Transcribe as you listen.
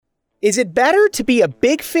Is it better to be a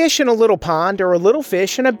big fish in a little pond or a little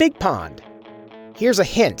fish in a big pond? Here's a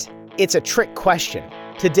hint. It's a trick question.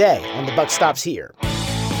 Today on The Buck Stops Here.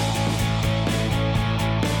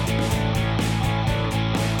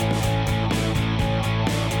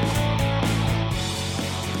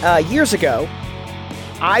 Years ago,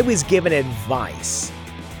 I was given advice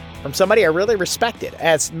from somebody I really respected,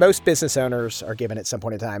 as most business owners are given at some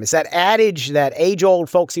point in time. It's that adage, that age-old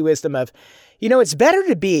folksy wisdom of, it's better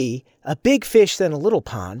to be a big fish in a little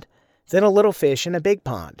pond than a little fish in a big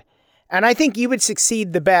pond. And I think you would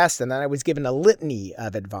succeed the best. And then I was given a litany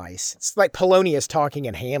of advice. It's like Polonius talking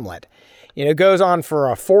in Hamlet. Goes on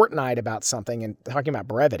for a fortnight about something and talking about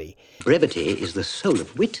brevity. Brevity is the soul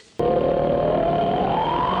of wit.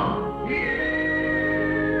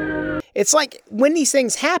 It's like when these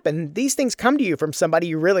things happen, these things come to you from somebody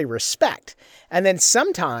you really respect. And then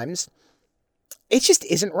sometimes it just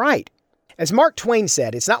isn't right. As Mark Twain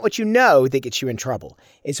said, it's not what you know that gets you in trouble.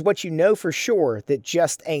 It's what you know for sure that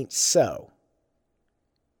just ain't so.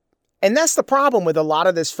 And that's the problem with a lot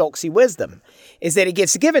of this folksy wisdom, is that it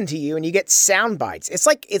gets given to you and you get sound bites.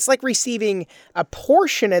 It's like receiving a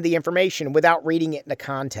portion of the information without reading it in the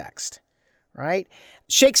context, right?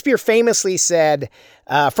 Shakespeare famously said,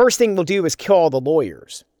 first thing we'll do is kill all the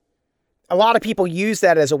lawyers. A lot of people use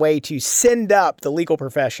that as a way to send up the legal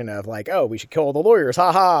profession of like, oh, we should kill all the lawyers.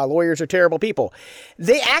 Ha ha, lawyers are terrible people.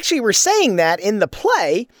 They actually were saying that in the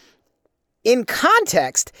play. In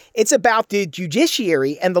context, it's about the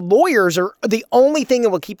judiciary, and the lawyers are the only thing that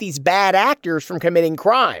will keep these bad actors from committing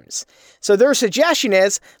crimes. So their suggestion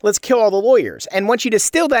is, let's kill all the lawyers. And once you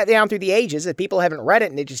distill that down through the ages, if people haven't read it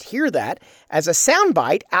and they just hear that as a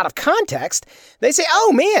soundbite out of context, they say,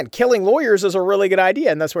 oh man, killing lawyers is a really good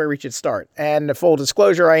idea, and that's where we should start. And full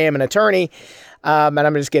disclosure, I am an attorney, and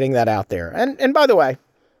I'm just getting that out there. And by the way,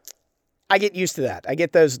 I get used to that. I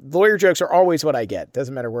get those lawyer jokes are always what I get.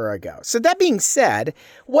 Doesn't matter where I go. So that being said,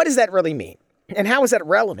 what does that really mean? And how is that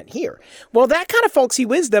relevant here? Well, that kind of folksy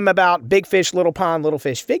wisdom about big fish, little pond, little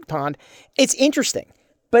fish, big pond, it's interesting.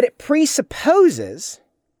 But it presupposes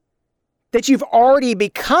that you've already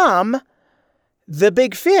become the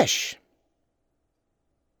big fish.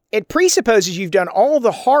 It presupposes you've done all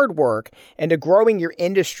the hard work into growing your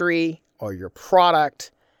industry or your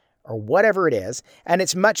product or whatever it is, and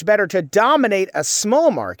it's much better to dominate a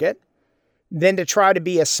small market than to try to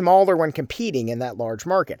be a smaller one competing in that large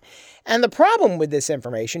market. And the problem with this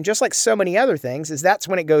information, just like so many other things, is that's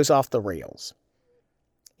when it goes off the rails.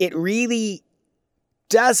 It really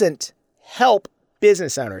doesn't help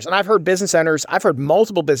business owners. And I've heard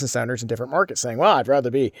multiple business owners in different markets saying, well, I'd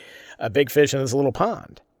rather be a big fish in this little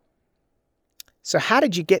pond. So how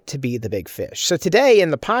did you get to be the big fish? So today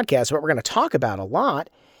in the podcast, what we're going to talk about a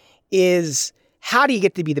lot is how do you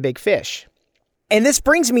get to be the big fish? And this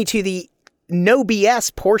brings me to the no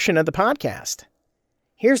BS portion of the podcast.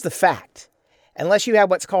 Here's the fact. Unless you have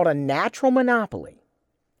what's called a natural monopoly,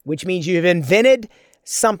 which means you've invented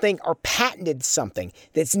something or patented something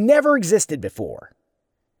that's never existed before,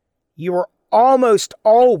 you are almost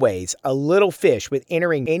always a little fish with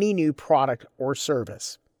entering any new product or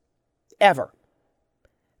service. Ever.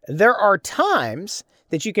 There are times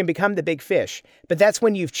that you can become the big fish, but that's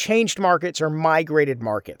when you've changed markets or migrated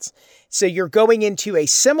markets. So you're going into a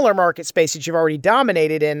similar market space that you've already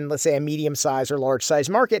dominated in, let's say a medium-sized or large-sized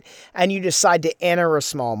market, and you decide to enter a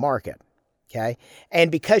small market, okay?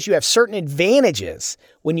 And because you have certain advantages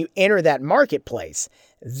when you enter that marketplace,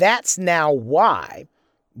 that's now why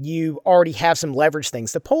you already have some leverage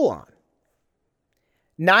things to pull on.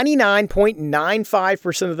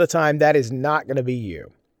 99.95% of the time, that is not going to be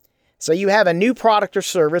you. So you have a new product or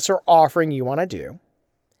service or offering you want to do,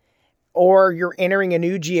 or you're entering a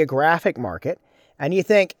new geographic market and you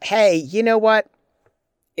think, hey, you know what?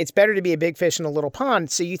 It's better to be a big fish in a little pond.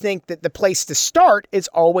 So you think that the place to start is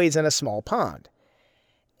always in a small pond.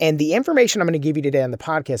 And the information I'm going to give you today on the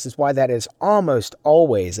podcast is why that is almost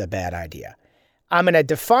always a bad idea. I'm going to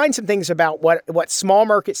define some things about what small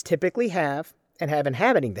markets typically have and have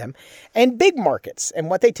inhabiting them, and big markets and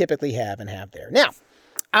what they typically have and have there. Now,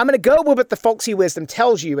 I'm going to go with what the folksy wisdom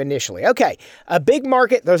tells you initially. Okay, a big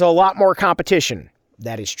market, there's a lot more competition.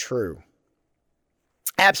 That is true.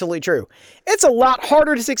 Absolutely true. It's a lot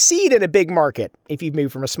harder to succeed in a big market if you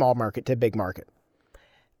move from a small market to a big market.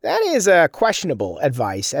 That is questionable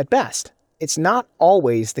advice at best. It's not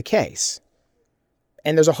always the case.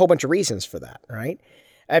 And there's a whole bunch of reasons for that, right?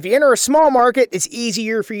 If you enter a small market, it's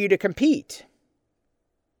easier for you to compete.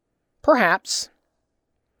 Perhaps.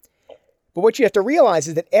 But what you have to realize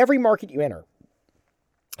is that every market you enter,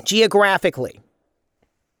 geographically,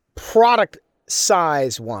 product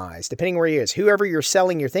size-wise, depending where it is, whoever you're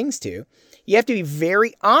selling your things to, you have to be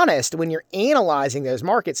very honest when you're analyzing those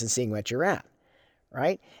markets and seeing what you're at,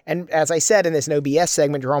 right? And as I said in this no BS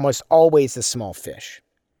segment, you're almost always the small fish.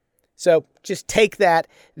 So just take that.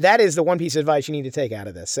 That is the one piece of advice you need to take out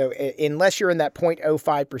of this. So unless you're in that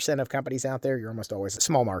 0.05% of companies out there, you're almost always a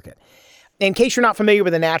small market. In case you're not familiar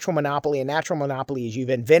with a natural monopoly is you've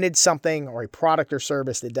invented something or a product or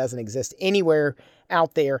service that doesn't exist anywhere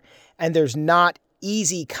out there, and there's not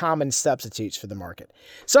easy common substitutes for the market.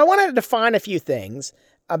 So I wanted to define a few things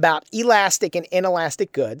about elastic and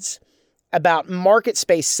inelastic goods, about market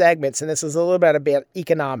space segments, and this is a little bit about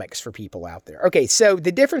economics for people out there. Okay, so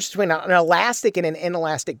the difference between an elastic and an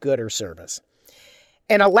inelastic good or service.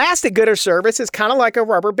 An elastic good or service is kind of like a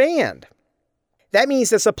rubber band. That means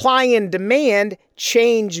the supply and demand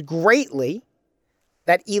change greatly,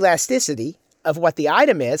 that elasticity of what the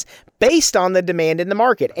item is, based on the demand in the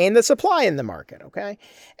market and the supply in the market, okay?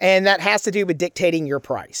 And that has to do with dictating your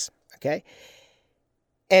price, okay?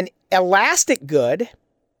 An elastic good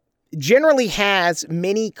generally has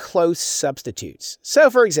many close substitutes. So,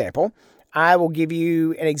 for example, I will give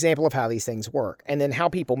you an example of how these things work and then how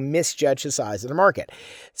people misjudge the size of the market.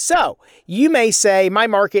 So you may say, my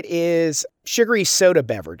market is sugary soda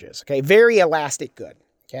beverages, okay? Very elastic good,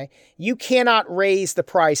 okay? You cannot raise the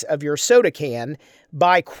price of your soda can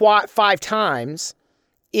by 5 times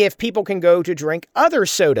if people can go to drink other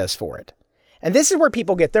sodas for it. And this is where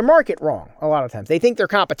people get their market wrong a lot of times. They think their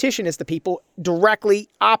competition is the people directly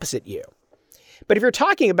opposite you. But if you're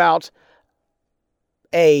talking about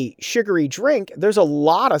a sugary drink, there's a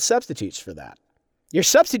lot of substitutes for that. Your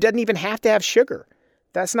substitute doesn't even have to have sugar.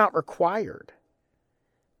 That's not required.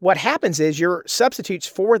 What happens is your substitutes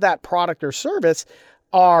for that product or service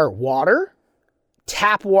are water.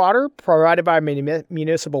 Tap water provided by a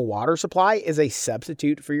municipal water supply is a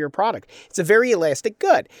substitute for your product. It's a very elastic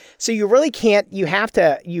good. So you really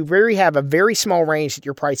have a very small range that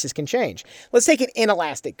your prices can change. Let's take an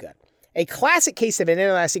inelastic good. A classic case of an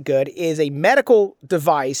inelastic good is a medical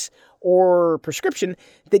device or prescription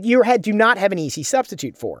that you do not have an easy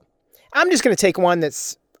substitute for. I'm just going to take one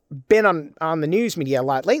that's been on the news media a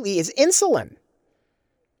lot lately, is insulin.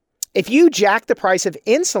 If you jack the price of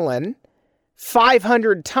insulin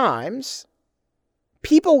 500 times,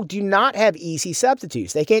 people do not have easy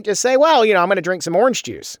substitutes. They can't just say, well, I'm going to drink some orange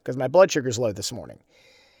juice because my blood sugar's low this morning.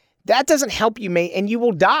 That doesn't help you, and you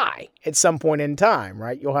will die at some point in time,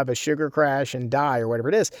 right? You'll have a sugar crash and die or whatever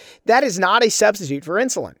it is. That is not a substitute for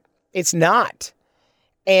insulin. It's not.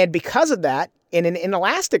 And because of that, in an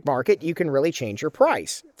inelastic market, you can really change your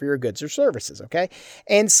price for your goods or services, okay?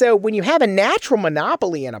 And so when you have a natural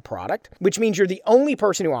monopoly in a product, which means you're the only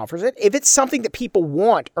person who offers it, if it's something that people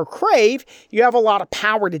want or crave, you have a lot of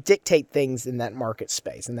power to dictate things in that market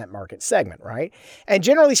space, in that market segment, right? And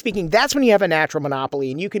generally speaking, that's when you have a natural monopoly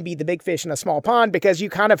and you can be the big fish in a small pond because you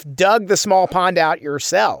kind of dug the small pond out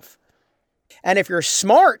yourself. And if you're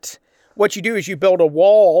smart, what you do is you build a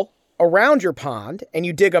wall around your pond and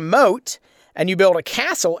you dig a moat and you build a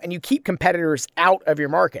castle and you keep competitors out of your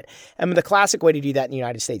market. And the classic way to do that in the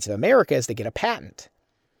United States of America is to get a patent.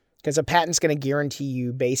 Because a patent's going to guarantee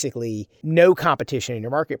you basically no competition in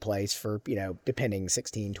your marketplace for, depending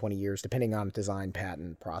 16, 20 years, depending on design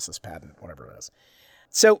patent, process patent, whatever it is.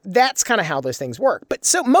 So that's kind of how those things work. But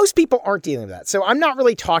so most people aren't dealing with that. So I'm not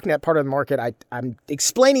really talking that part of the market. I'm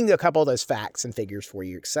explaining a couple of those facts and figures for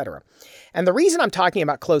you, etc. And the reason I'm talking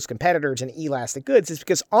about close competitors and elastic goods is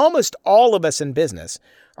because almost all of us in business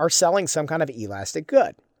are selling some kind of elastic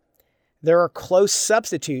good. There are close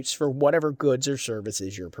substitutes for whatever goods or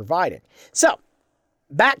services you're providing. So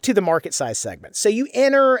back to the market size segment. So you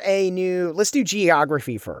enter let's do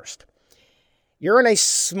geography first. You're in a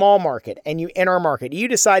small market and you enter a market. You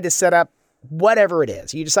decide to set up whatever it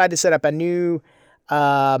is. You decide to set up a new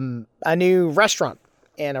restaurant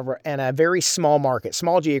in a very small market,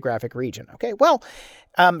 small geographic region. Okay, well,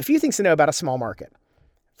 a few things to know about a small market.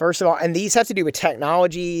 First of all, and these have to do with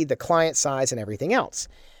technology, the client size, and everything else.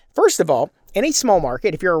 First of all, in a small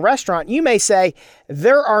market, if you're a restaurant, you may say,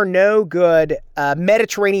 there are no good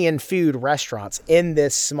Mediterranean food restaurants in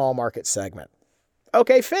this small market segment.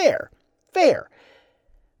 Okay, fair.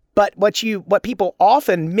 But what people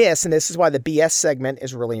often miss, and this is why the BS segment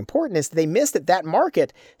is really important, is they miss that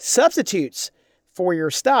market substitutes for your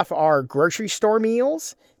stuff are grocery store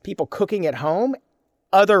meals, people cooking at home,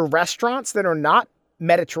 other restaurants that are not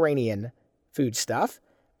Mediterranean food stuff,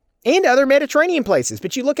 and other Mediterranean places.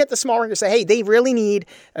 But you look at the small market and say, hey, they really need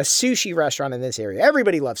a sushi restaurant in this area.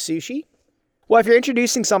 Everybody loves sushi. Well, if you're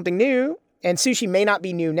introducing something new, and sushi may not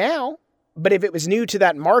be new now, But if it was new to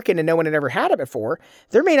that market and no one had ever had it before,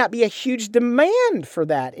 there may not be a huge demand for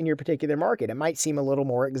that in your particular market. It might seem a little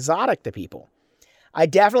more exotic to people. I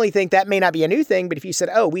definitely think that may not be a new thing, but if you said,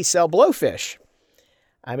 oh, we sell blowfish.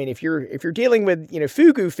 I mean, if you're dealing with,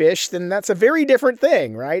 fugu fish, then that's a very different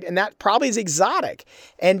thing, right? And that probably is exotic.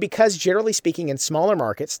 And because generally speaking in smaller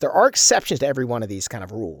markets, there are exceptions to every one of these kind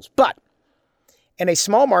of rules. But in a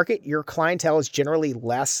small market, your clientele is generally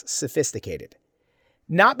less sophisticated.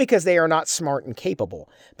 Not because they are not smart and capable,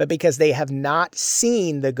 but because they have not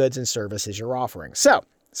seen the goods and services you're offering. So,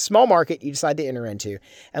 small market you decide to enter into,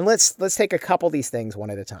 and let's take a couple of these things one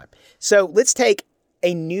at a time. So let's take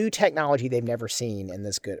a new technology they've never seen in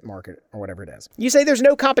this good market or whatever it is. You say there's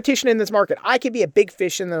no competition in this market. I could be a big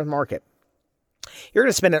fish in the market. You're going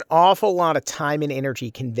to spend an awful lot of time and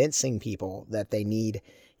energy convincing people that they need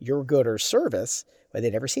your good or service, but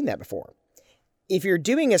they've never seen that before. If you're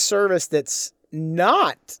doing a service that's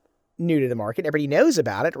not new to the market, everybody knows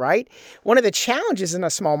about it, right? One of the challenges in a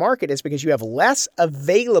small market is because you have less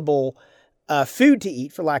available food to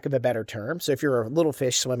eat, for lack of a better term. So if you're a little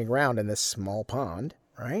fish swimming around in this small pond,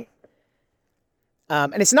 right?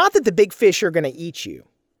 And it's not that the big fish are going to eat you.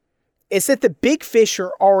 It's that the big fish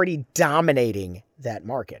are already dominating that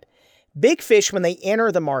market. Big fish, when they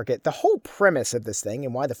enter the market, the whole premise of this thing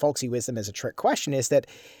and why the folksy wisdom is a trick question is that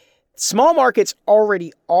small markets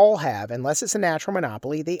already all have, unless it's a natural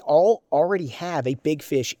monopoly, they all already have a big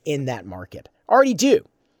fish in that market. Already do.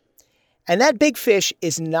 And that big fish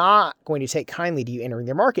is not going to take kindly to you entering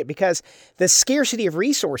their market because the scarcity of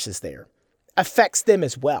resources there affects them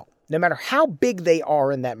as well. No matter how big they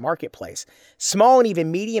are in that marketplace, small and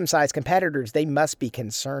even medium-sized competitors they must be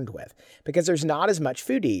concerned with because there's not as much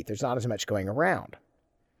food to eat. There's not as much going around.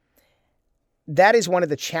 That is one of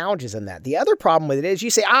the challenges in that. The other problem with it is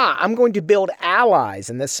you say, I'm going to build allies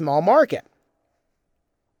in this small market.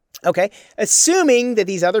 Okay, assuming that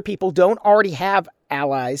these other people don't already have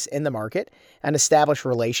allies in the market and establish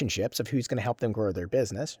relationships of who's going to help them grow their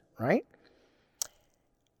business, right?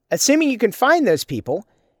 Assuming you can find those people,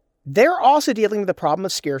 they're also dealing with the problem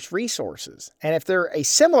of scarce resources. And if they're a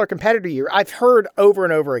similar competitor to you, I've heard over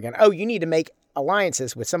and over again, you need to make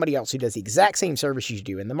alliances with somebody else who does the exact same service you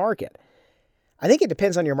do in the market. I think it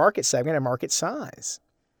depends on your market segment and market size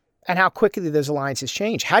and how quickly those alliances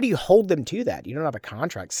change. How do you hold them to that? You don't have a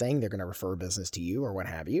contract saying they're going to refer business to you or what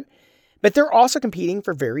have you, but they're also competing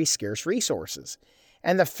for very scarce resources.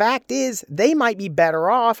 And the fact is they might be better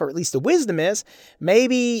off, or at least the wisdom is,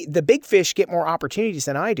 maybe the big fish get more opportunities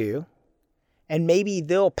than I do, and maybe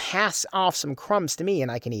they'll pass off some crumbs to me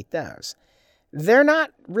and I can eat those. They're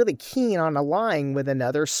not really keen on allying with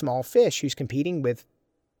another small fish who's competing with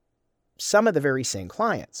some of the very same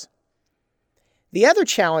clients. The other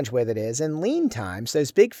challenge with it is, in lean times,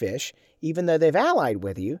 those big fish, even though they've allied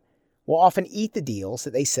with you, will often eat the deals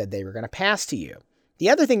that they said they were going to pass to you. The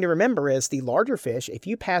other thing to remember is the larger fish, if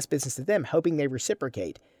you pass business to them hoping they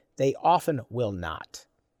reciprocate, they often will not.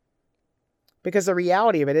 Because the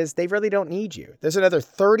reality of it is they really don't need you. There's another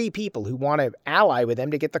 30 people who want to ally with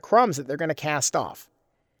them to get the crumbs that they're going to cast off.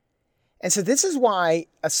 And so this is why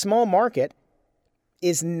a small market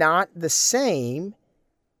is not the same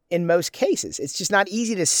in most cases. It's just not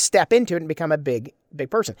easy to step into it and become a big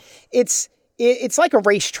person. It's like a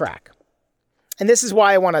racetrack. And this is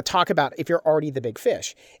why I want to talk about if you're already the big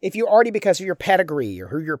fish. If you already, because of your pedigree or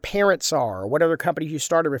who your parents are or what other companies you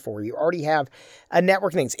started before, you already have a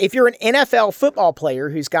network of things. If you're an NFL football player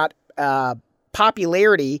who's got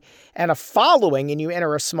popularity and a following and you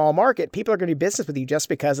enter a small market, people are going to do business with you just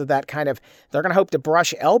because of that kind of, they're going to hope to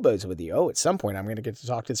brush elbows with you. At some point I'm going to get to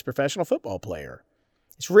talk to this professional football player.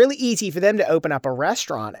 It's really easy for them to open up a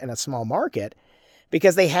restaurant in a small market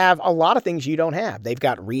because they have a lot of things you don't have. They've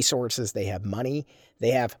got resources, they have money,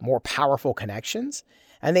 they have more powerful connections,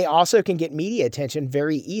 and they also can get media attention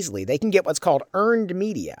very easily. They can get what's called earned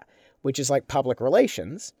media, which is like public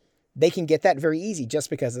relations. They can get that very easy just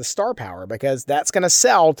because of star power, because that's going to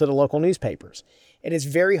sell to the local newspapers. It is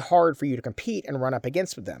very hard for you to compete and run up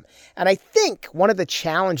against with them. And I think one of the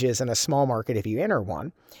challenges in a small market, if you enter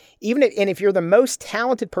one, if you're the most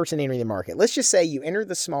talented person entering the market, let's just say you enter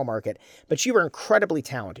the small market, but you are incredibly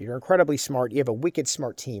talented, you're incredibly smart, you have a wicked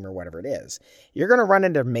smart team or whatever it is, you're going to run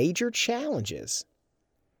into major challenges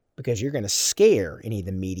because you're going to scare any of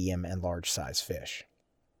the medium and large size fish.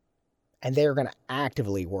 And they're going to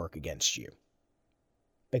actively work against you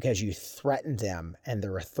because you threaten them and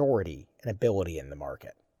their authority and ability in the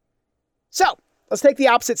market. So let's take the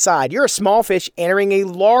opposite side. You're a small fish entering a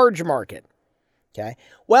large market. Okay.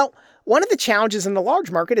 Well, one of the challenges in the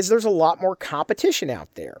large market is there's a lot more competition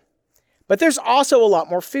out there, but there's also a lot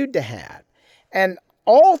more food to have. And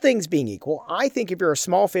all things being equal, I think if you're a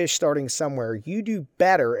small fish starting somewhere, you do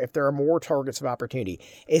better if there are more targets of opportunity,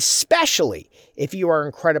 especially if you are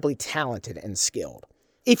incredibly talented and skilled.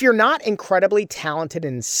 If you're not incredibly talented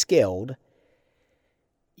and skilled,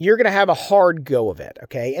 you're going to have a hard go of it,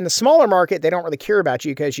 okay? In the smaller market, they don't really care about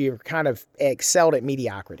you because you've kind of excelled at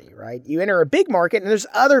mediocrity, right? You enter a big market and there's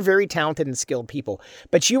other very talented and skilled people,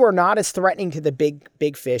 but you are not as threatening to the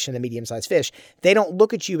big fish and the medium-sized fish. They don't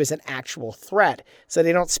look at you as an actual threat, so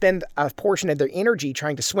they don't spend a portion of their energy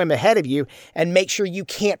trying to swim ahead of you and make sure you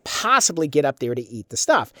can't possibly get up there to eat the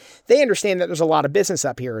stuff. They understand that there's a lot of business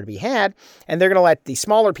up here to be had, and they're going to let the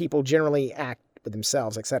smaller people generally act with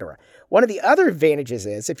themselves, etc. One of the other advantages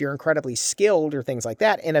is if you're incredibly skilled or things like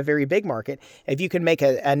that in a very big market, if you can make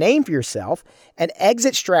a name for yourself, an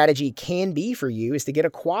exit strategy can be for you is to get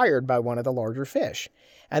acquired by one of the larger fish.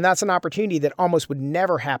 And that's an opportunity that almost would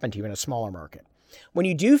never happen to you in a smaller market. When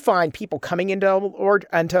you do find people coming into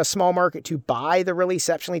a small market to buy the really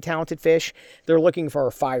exceptionally talented fish, they're looking for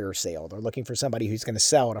a fire sale. They're looking for somebody who's going to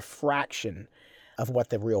sell at a fraction of what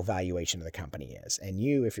the real valuation of the company is. And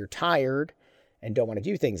you, if you're tired and don't want to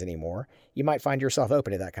do things anymore, you might find yourself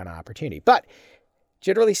open to that kind of opportunity. But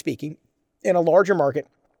generally speaking, in a larger market,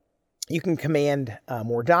 you can command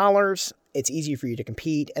more dollars. It's easier for you to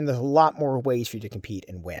compete, and there's a lot more ways for you to compete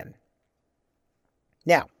and win.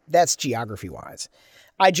 Now, that's geography-wise.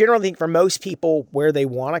 I generally think for most people, where they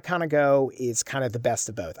want to kind of go is kind of the best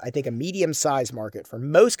of both. I think a medium-sized market for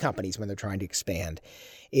most companies when they're trying to expand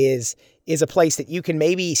is a place that you can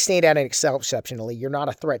maybe stand out and excel exceptionally. You're not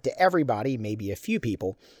a threat to everybody, maybe a few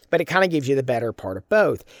people, but it kind of gives you the better part of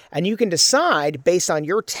both. And you can decide based on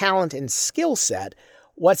your talent and skill set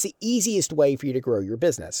what's the easiest way for you to grow your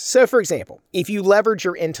business. So, for example, if you leverage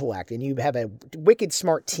your intellect and you have a wicked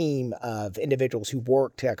smart team of individuals who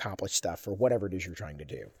work to accomplish stuff or whatever it is you're trying to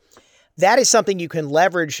do, that is something you can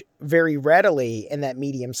leverage very readily in that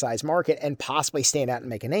medium-sized market and possibly stand out and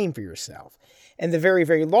make a name for yourself. In the very,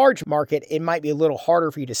 very large market, it might be a little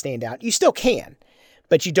harder for you to stand out. You still can,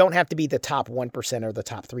 but you don't have to be the top 1% or the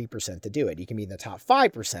top 3% to do it. You can be in the top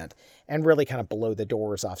 5% and really kind of blow the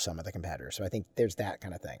doors off some of the competitors. So I think there's that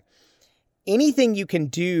kind of thing. Anything you can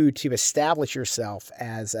do to establish yourself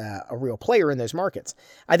as a real player in those markets.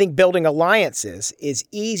 I think building alliances is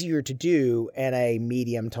easier to do in a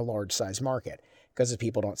medium to large size market because the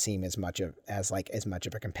people don't seem as much of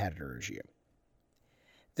a competitor as you.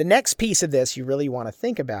 The next piece of this you really want to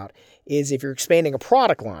think about is if you're expanding a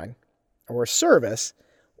product line or a service,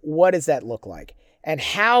 what does that look like? And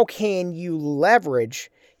how can you leverage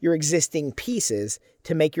your existing pieces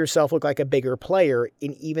to make yourself look like a bigger player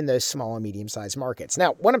in even those small and medium-sized markets?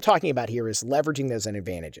 Now, what I'm talking about here is leveraging those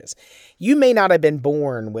advantages. You may not have been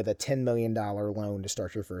born with a $10 million loan to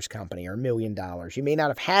start your first company or $1 million. You may not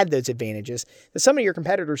have had those advantages that some of your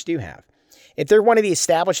competitors do have. If they're one of the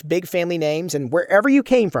established big family names, and wherever you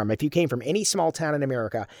came from, if you came from any small town in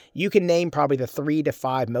America, you can name probably the 3 to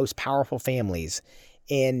 5 most powerful families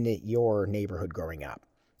in your neighborhood growing up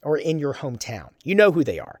or in your hometown. You know who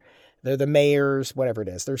they are. They're the mayors, whatever it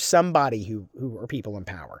is. There's somebody who are people in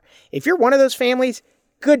power. If you're one of those families,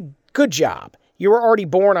 good job. You were already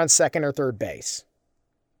born on second or third base.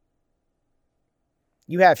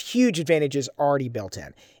 You have huge advantages already built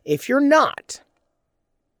in. If you're not,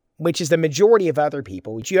 which is the majority of other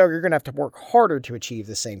people, you're going to have to work harder to achieve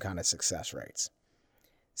the same kind of success rates.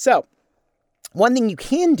 So, one thing you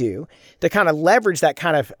can do to kind of leverage that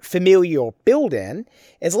kind of familial build-in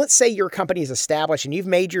is, let's say your company is established and you've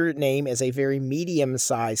made your name as a very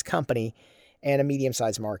medium-sized company and a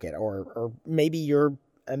medium-sized market, or maybe you're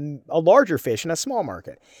a larger fish in a small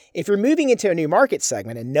market. If you're moving into a new market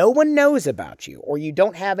segment and no one knows about you or you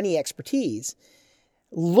don't have any expertise,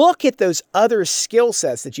 look at those other skill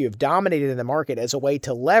sets that you have dominated in the market as a way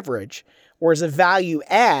to leverage or as a value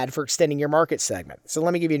add for extending your market segment. So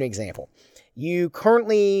let me give you an example. You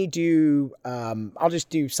currently do, I'll just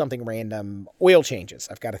do something random, oil changes.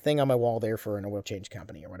 I've got a thing on my wall there for an oil change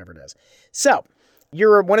company or whatever it is. So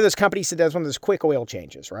you're one of those companies that does one of those quick oil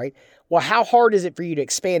changes, right? Well, how hard is it for you to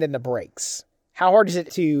expand into brakes? How hard is it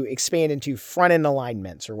to expand into front-end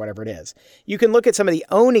alignments or whatever it is? You can look at some of the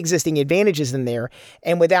own existing advantages in there,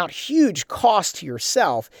 and without huge cost to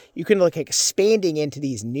yourself, you can look at expanding into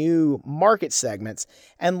these new market segments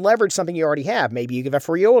and leverage something you already have. Maybe you give a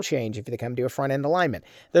free oil change if they come to a front-end alignment.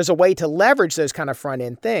 There's a way to leverage those kind of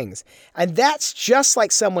front-end things. And that's just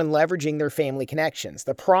like someone leveraging their family connections,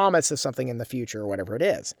 the promise of something in the future or whatever it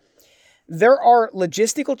is. There are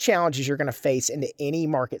logistical challenges you're going to face into any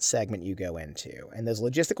market segment you go into. And those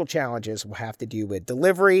logistical challenges will have to do with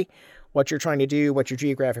delivery, what you're trying to do, what your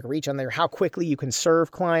geographic reach on there, how quickly you can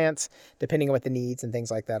serve clients, depending on what the needs and things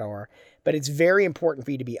like that are. But it's very important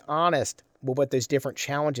for you to be honest with what those different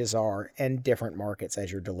challenges are in different markets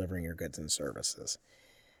as you're delivering your goods and services.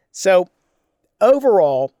 So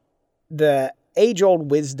overall, the age-old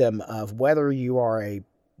wisdom of whether you are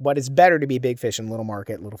what is better to be big fish in little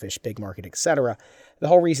market, little fish, big market, etc. The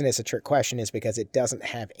whole reason it's a trick question is because it doesn't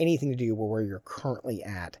have anything to do with where you're currently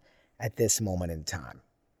at this moment in time.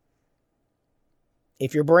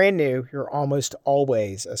 If you're brand new, you're almost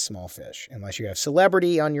always a small fish, unless you have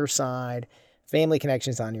celebrity on your side, family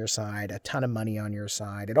connections on your side, a ton of money on your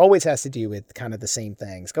side. It always has to do with kind of the same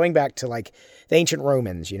things. Going back to like the ancient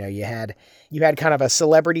Romans, you had kind of a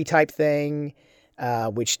celebrity type thing,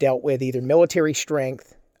 which dealt with either military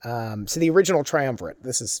strength. So the original triumvirate,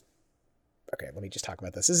 let me just talk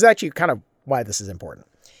about this. This is actually kind of why this is important.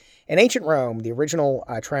 In ancient Rome, the original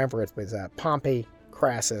triumvirate was Pompey,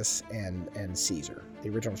 Crassus, and Caesar, the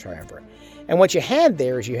original triumvirate. And what you had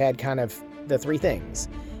there is you had kind of the three things.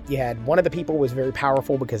 You had one of the people was very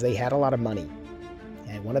powerful because they had a lot of money.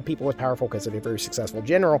 And one of the people was powerful because of a very successful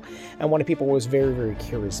general. And one of the people was very, very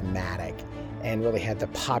charismatic and really had the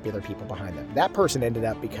popular people behind them. That person ended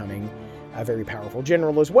up becoming a very powerful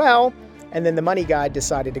general as well. And then the money guy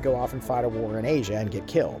decided to go off and fight a war in Asia and get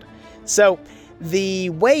killed. So the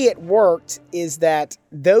way it worked is that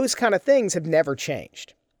those kind of things have never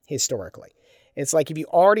changed historically. It's like if you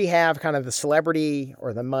already have kind of the celebrity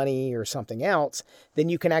or the money or something else, then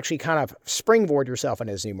you can actually kind of springboard yourself in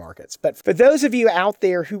those new markets. But for those of you out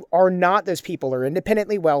there who are not those people or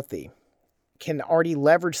independently wealthy, can already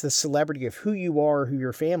leverage the celebrity of who you are, who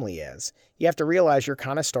your family is, you have to realize you're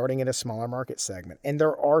kind of starting at a smaller market segment. And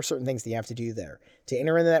there are certain things that you have to do there. To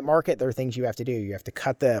enter into that market, there are things you have to do. You have to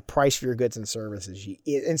cut the price for your goods and services.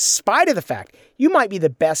 In spite of the fact you might be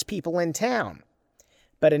the best people in town.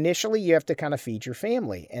 But initially, you have to kind of feed your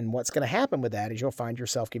family. And what's going to happen with that is you'll find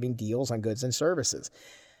yourself giving deals on goods and services.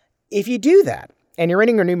 If you do that, and you're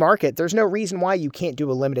entering a new market, there's no reason why you can't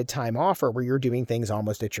do a limited time offer where you're doing things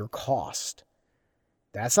almost at your cost.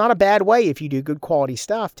 That's not a bad way if you do good quality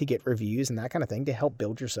stuff to get reviews and that kind of thing to help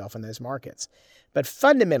build yourself in those markets. But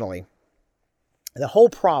fundamentally, the whole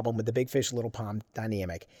problem with the big fish, little pond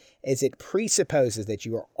dynamic is it presupposes that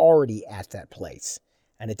you are already at that place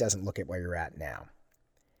and it doesn't look at where you're at now.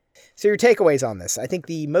 So your takeaways on this, I think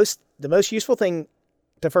the most useful thing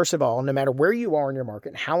to, first of all, no matter where you are in your market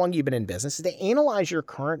and how long you've been in business, is to analyze your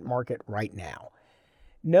current market right now.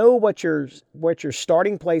 Know what your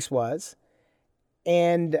starting place was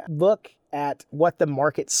and look at what the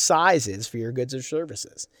market size is for your goods or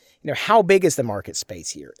services. How big is the market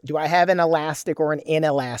space here? Do I have an elastic or an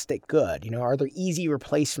inelastic good? Are there easy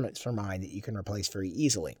replacements for mine that you can replace very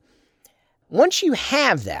easily? Once you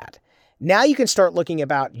have that, now you can start looking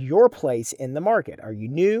about your place in the market. Are you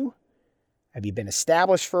new? Have you been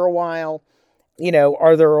established for a while?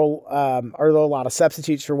 Are there a lot of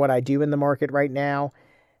substitutes for what I do in the market right now?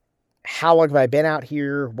 How long have I been out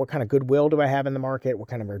here? What kind of goodwill do I have in the market? What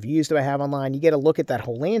kind of reviews do I have online? You get to look at that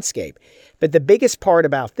whole landscape. But the biggest part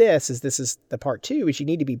about this is the part two, is you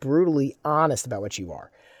need to be brutally honest about what you are.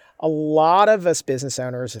 A lot of us business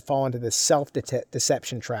owners fall into this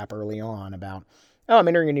self-deception trap early on about, I'm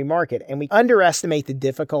entering a new market. And we underestimate the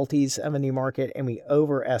difficulties of a new market and we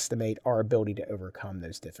overestimate our ability to overcome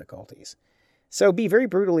those difficulties. So be very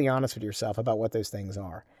brutally honest with yourself about what those things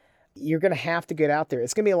are. You're going to have to get out there.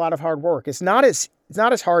 It's going to be a lot of hard work. It's not as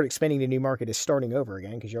hard expanding a new market as starting over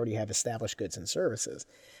again because you already have established goods and services.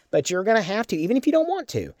 But you're going to have to, even if you don't want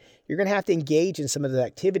to, you're going to have to engage in some of the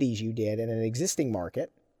activities you did in an existing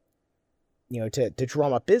market, to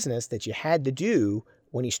drum up business that you had to do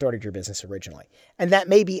when you started your business originally. And that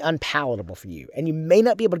may be unpalatable for you, and you may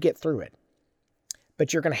not be able to get through it.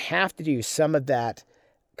 But you're going to have to do some of that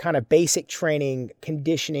kind of basic training,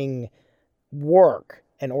 conditioning work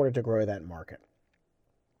in order to grow that market.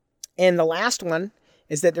 And the last one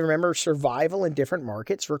is that, remember, survival in different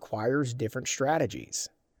markets requires different strategies.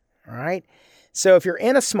 All right? So if you're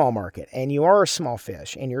in a small market and you are a small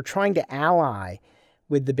fish and you're trying to ally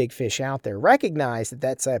with the big fish out there, recognize that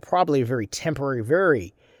that's probably a very temporary,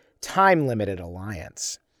 very time-limited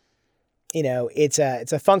alliance. It's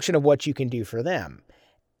a function of what you can do for them.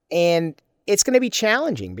 And it's going to be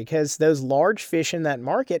challenging because those large fish in that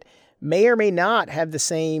market may or may not have the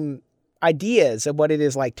same ideas of what it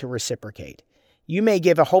is like to reciprocate. You may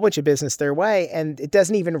give a whole bunch of business their way and it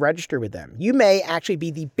doesn't even register with them. You may actually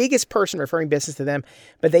be the biggest person referring business to them,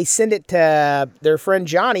 but they send it to their friend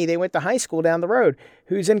Johnny they went to high school down the road,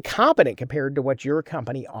 who's incompetent compared to what your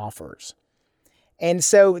company offers. And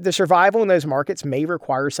so the survival in those markets may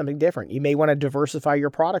require something different. You may want to diversify your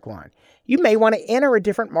product line. You may want to enter a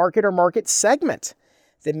different market or market segment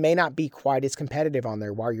that may not be quite as competitive on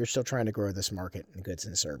there while you're still trying to grow this market in goods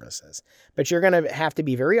and services. But you're going to have to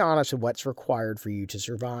be very honest with what's required for you to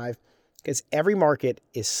survive, because every market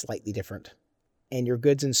is slightly different, and your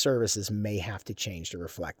goods and services may have to change to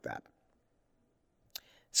reflect that.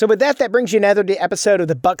 So with that, that brings you another episode of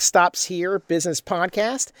the Buck Stops Here Business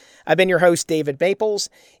Podcast. I've been your host, David Maples.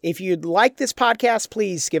 If you'd like this podcast,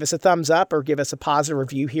 please give us a thumbs up or give us a positive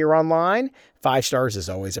review here online. 5 stars is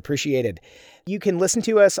always appreciated. You can listen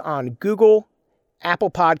to us on Google,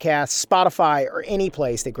 Apple Podcasts, Spotify, or any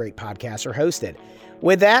place that great podcasts are hosted.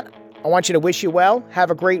 With that, I want you to wish you well, have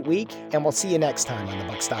a great week, and we'll see you next time on the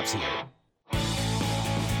Buck Stops Here.